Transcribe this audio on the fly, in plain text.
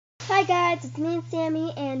Hi guys, it's me and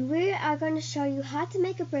Sammy, and we are going to show you how to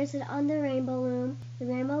make a bracelet on the rainbow loom. The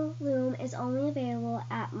rainbow loom is only available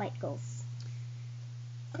at Michael's.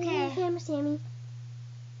 Okay. Hammer, Sammy.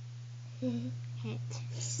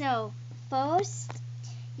 So first,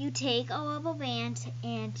 you take a rubber band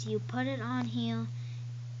and you put it on here.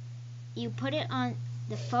 You put it on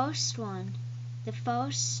the first one, the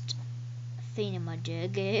first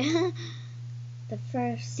thingamajig. The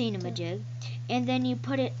first thingamajig, and then you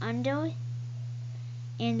put it under,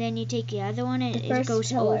 and then you take the other one and the it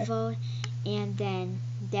goes pillar. over, and then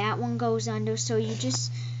that one goes under. So you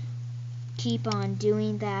just keep on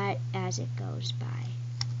doing that as it goes by.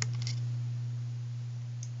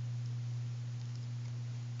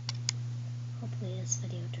 Hopefully this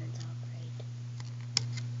video turns out great.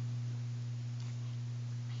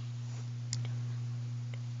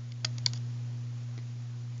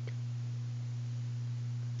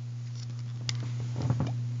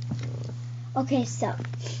 Okay, so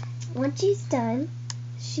once she's done,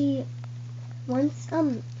 she's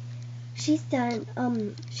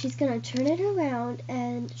gonna turn it around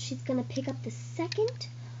and she's gonna pick up the second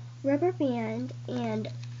rubber band and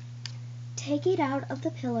take it out of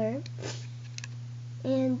the pillar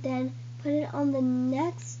and then put it on the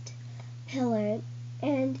next pillar,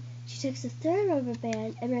 and she takes the third rubber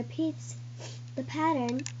band and repeats the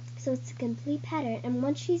pattern so it's a complete pattern. And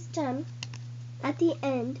once she's done, at the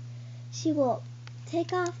end she will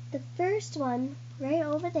take off the first one right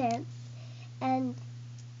over there, and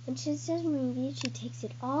when she's done moving, she takes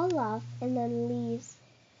it all off and then leaves,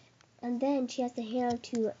 and then she has to hand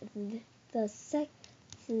to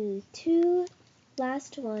the two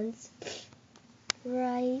last ones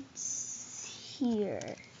right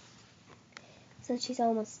here. So she's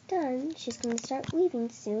almost done. She's going to start weaving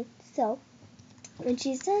soon. So when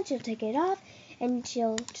she's done, she'll take it off and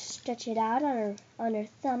she'll stretch it out on her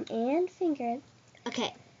thumb and finger.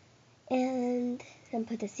 Okay. And then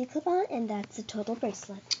put the C-clip on, and that's a total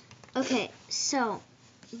bracelet. Okay, so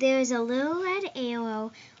there's a little red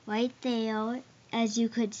arrow right there, as you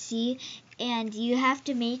could see, and you have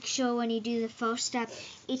to make sure when you do the first step,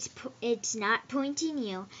 it's not pointing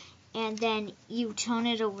you, and then you turn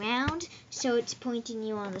it around so it's pointing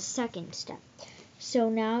you on the second step. So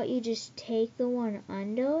now you just take the one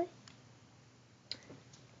under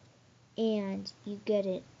and you get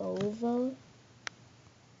it over.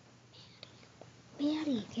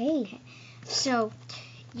 Maddie. Okay. So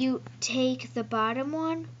you take the bottom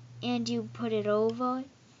one and you put it over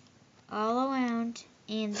all around,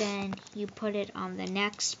 and then you put it on the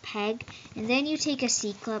next peg, and then you take a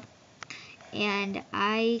C-clip, and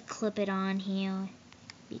I clip it on here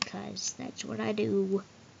because that's what I do.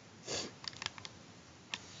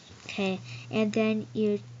 Okay, and then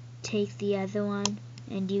you take the other one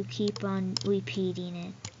and you keep on repeating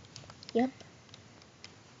it. Yep.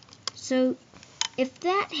 So if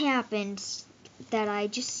that happens that I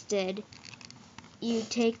just did, you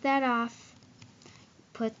take that off,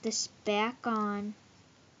 put this back on,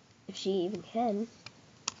 If she even can.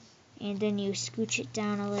 and then you scooch it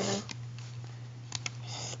down a little,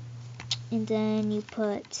 and then you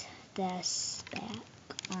put this back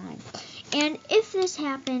on. And if this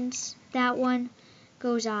happens, that one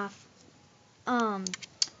goes off,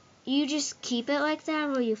 you just keep it like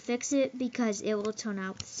that, or you fix it because it will turn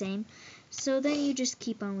out the same. So then you just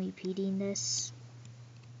keep on repeating this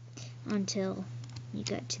until you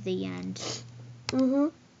get to the end.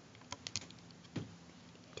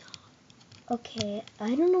 Okay,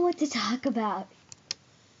 I don't know what to talk about.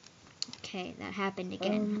 Okay, that happened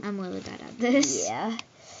again. I'm really bad at this. Yeah.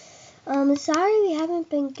 Sorry we haven't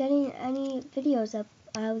been getting any videos up.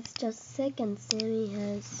 I was just sick and Sammy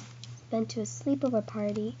has been to a sleepover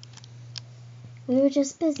party. We were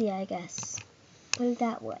just busy, I guess. Put it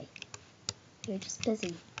that way. We were just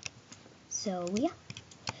busy. So, yeah.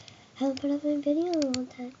 Haven't put up a video in a long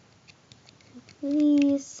time.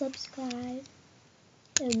 Please subscribe.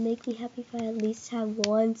 It would make me happy if I at least have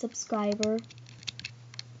one subscriber.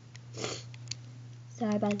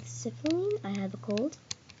 Sorry about the sniffling. I have a cold.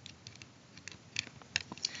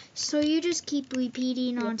 So you just keep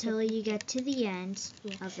repeating until you get to the end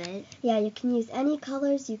of it. Yeah, you can use any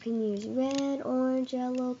colors. You can use red, orange,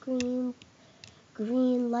 yellow, green,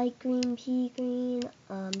 light green, pea green,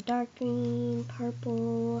 dark green,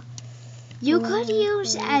 purple. You could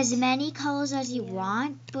use as many colors as you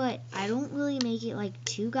want, but I don't really make it like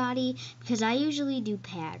too gaudy because I usually do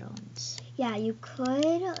patterns. Yeah, you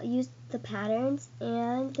could use the patterns,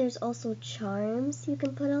 and there's also charms you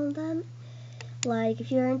can put on them. Like if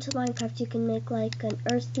you're into Minecraft, you can make like an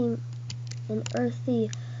earthy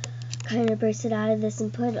kind of bracelet out of this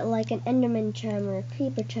and put like an Enderman charm or a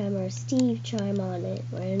Creeper charm or a Steve charm on it,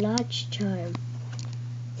 or a Notch charm.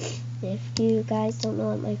 If you guys don't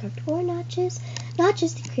know what Minecraft or Notch is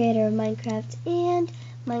the creator of Minecraft, and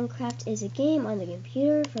Minecraft is a game on the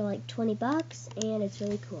computer for like $20, and it's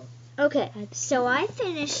really cool. Okay, so I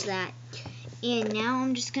finished that, and now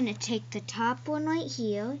I'm just going to take the top one right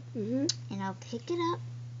here, and I'll pick it up,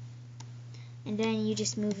 and then you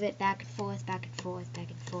just move it back and forth, back and forth, back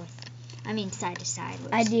and forth. I mean side to side.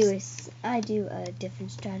 I do a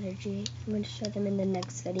different strategy. I'm going to show them in the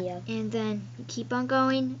next video. And then you keep on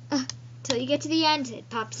going till you get to the end. It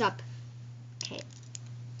pops up. Okay.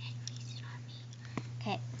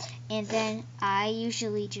 Okay, and then I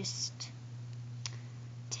usually just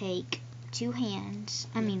take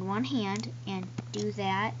one hand and do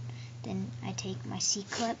that. Then I take my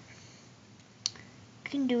C-clip.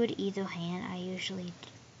 You can do it either hand. I usually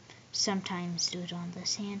sometimes do it on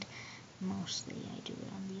this hand. Mostly I do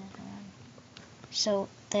it on the other one. So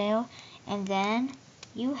there, and then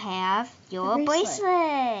you have your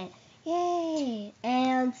bracelet. Yay!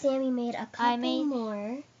 And Sammy made a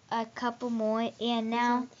couple more. And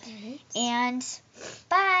now, and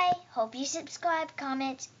bye. Hope you subscribe,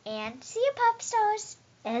 comment, and see you, pop stars.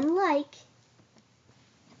 And like.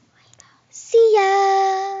 See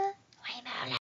ya!